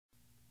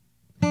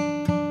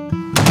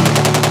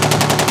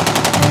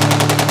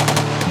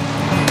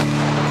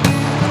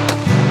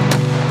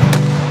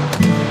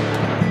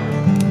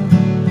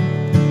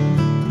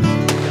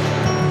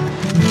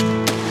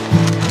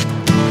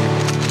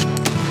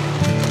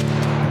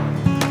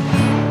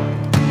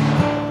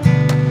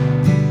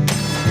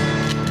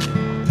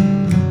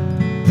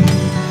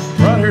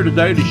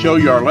today to show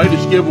you our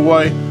latest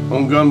giveaway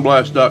on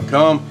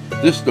gunblast.com.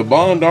 This is the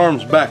Bond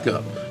Arms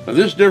Backup. Now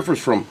this differs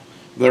from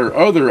their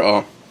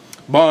other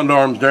Bond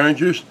Arms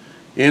Derringers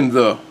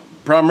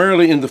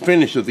primarily in the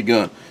finish of the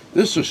gun.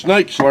 This is a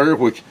snake slayer,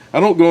 which I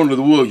don't go into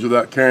the woods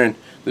without carrying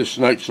this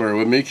snake slayer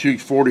with me. It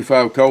shoots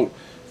 45 Colt,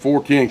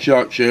 410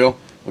 shot shell.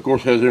 Of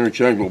course, has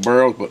interchangeable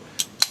barrels, but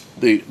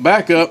the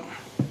backup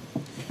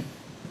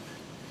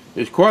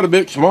is quite a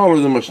bit smaller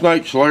than my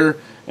snake slayer,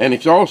 and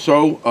it's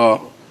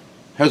also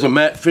has a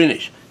matte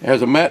finish. It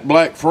has a matte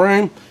black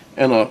frame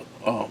and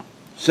a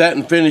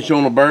satin finish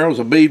on the barrels,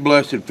 a bead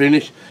blasted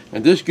finish,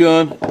 and this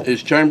gun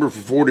is chambered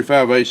for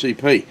 45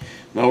 ACP.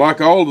 Now,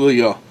 like all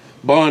the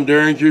Bond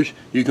Derringers,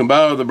 you can buy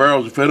other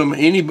barrels to fit them.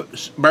 Any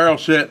barrel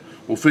set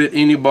will fit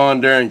any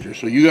Bond Derringer.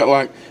 So you got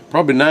like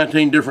probably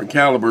 19 different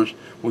calibers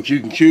which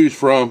you can choose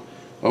from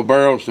of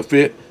barrels to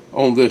fit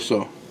on this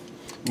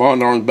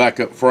Bond Arms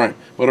backup frame.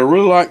 But I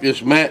really like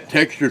this matte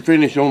textured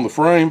finish on the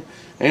frame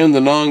and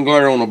the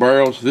non-glare on the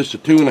barrels. This is a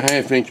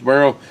 2.5 inch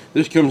barrel.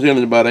 This comes in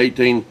at about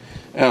 18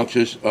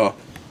 ounces.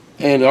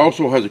 And it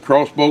also has a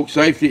crossbolt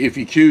safety if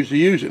you choose to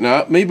use it.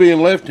 Now, me being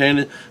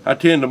left-handed, I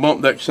tend to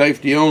bump that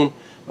safety on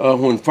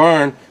when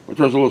firing, but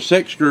there's a little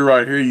set screw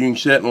right here. You can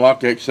set and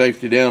lock that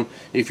safety down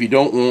if you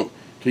don't want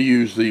to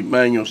use the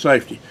manual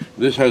safety.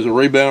 This has a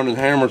rebounding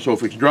hammer, so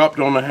if it's dropped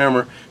on the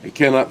hammer, it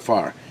cannot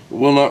fire. It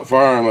will not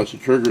fire unless the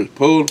trigger is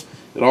pulled.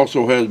 It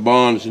also has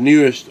Bond's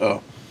newest,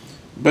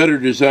 better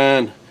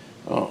designed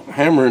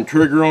hammer and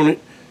trigger on it.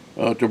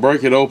 To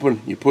break it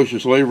open, you push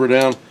this lever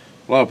down,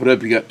 lop it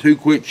up. You got 2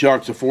 quick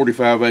shocks of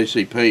 45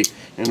 ACP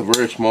in a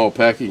very small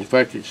package. In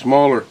fact, it's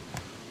smaller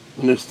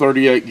than this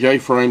 38J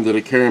frame that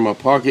I carry in my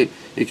pocket.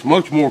 It's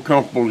much more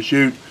comfortable to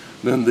shoot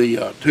than the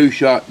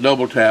 2-shot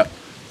double tap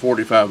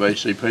 45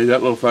 ACP.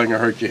 That little thing will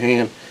hurt your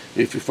hand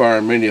if you're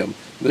firing many of them.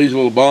 These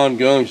little Bond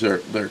guns,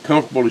 they're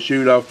comfortable to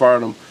shoot. I've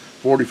fired them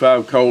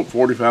 45 Colt,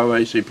 45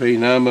 ACP,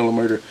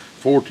 9mm,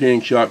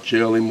 410 shot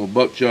shell, even with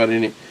buckshot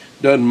in it.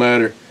 Doesn't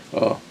matter.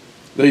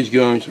 These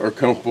guns are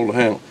comfortable to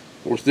handle.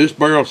 Of course, this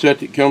barrel set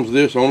that comes with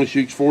this only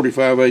shoots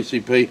 45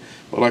 ACP,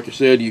 but like I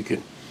said, you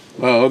can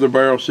buy other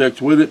barrel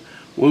sets with it.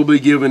 We'll be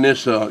giving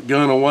this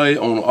gun away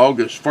on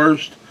August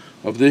 1st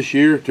of this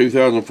year,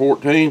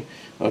 2014,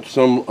 to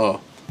some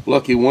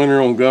lucky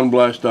winner on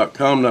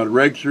gunblast.com. Now, to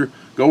register,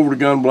 go over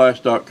to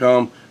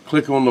gunblast.com,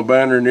 click on the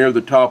banner near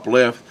the top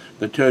left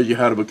that tells you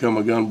how to become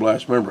a Gun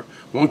Blast member.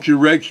 Once you're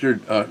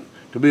registered,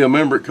 to be a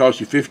member, it costs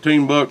you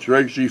 $15,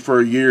 register you for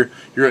a year.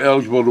 You're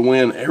eligible to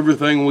win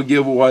everything we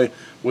give away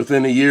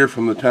within a year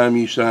from the time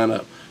you sign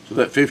up. So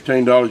that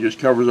 $15 just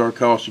covers our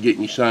cost of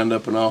getting you signed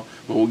up and all.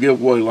 But we'll give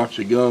away lots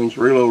of guns,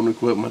 reloading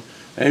equipment,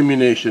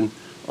 ammunition,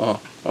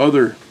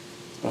 other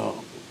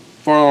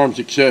firearms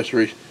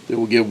accessories that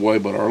we'll give away.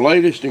 But our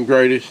latest and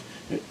greatest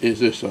is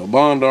this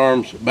Bond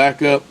Arms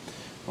Backup.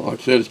 Like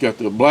I said, it's got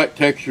the black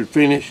textured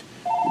finish,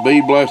 the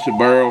bead blasted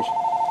barrels.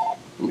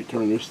 Let me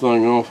turn this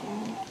thing off.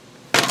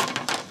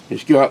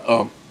 It's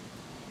got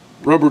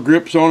rubber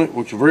grips on it,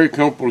 which are very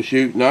comfortable to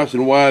shoot, nice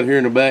and wide here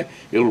in the back.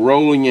 It'll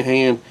roll in your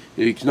hand.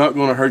 It's not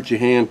going to hurt your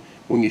hand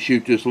when you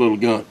shoot this little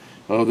gun.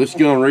 This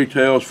gun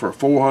retails for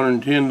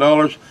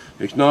 $410.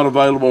 It's not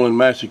available in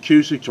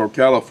Massachusetts or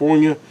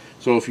California,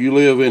 so if you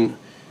live in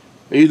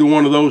either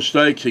one of those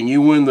states and you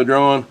win the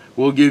drawing,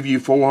 we'll give you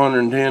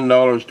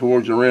 $410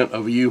 towards the rent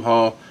of a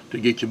U-Haul to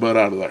get your butt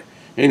out of there.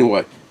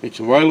 Anyway,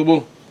 it's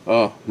available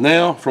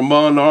now from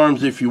Bond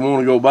Arms if you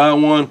want to go buy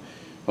one.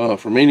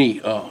 From any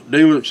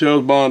dealer that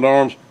sells Bond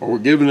Arms, or we're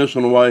giving this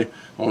one away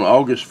on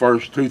August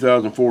 1st,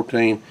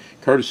 2014,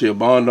 courtesy of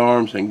Bond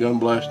Arms and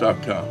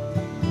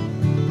gunblast.com.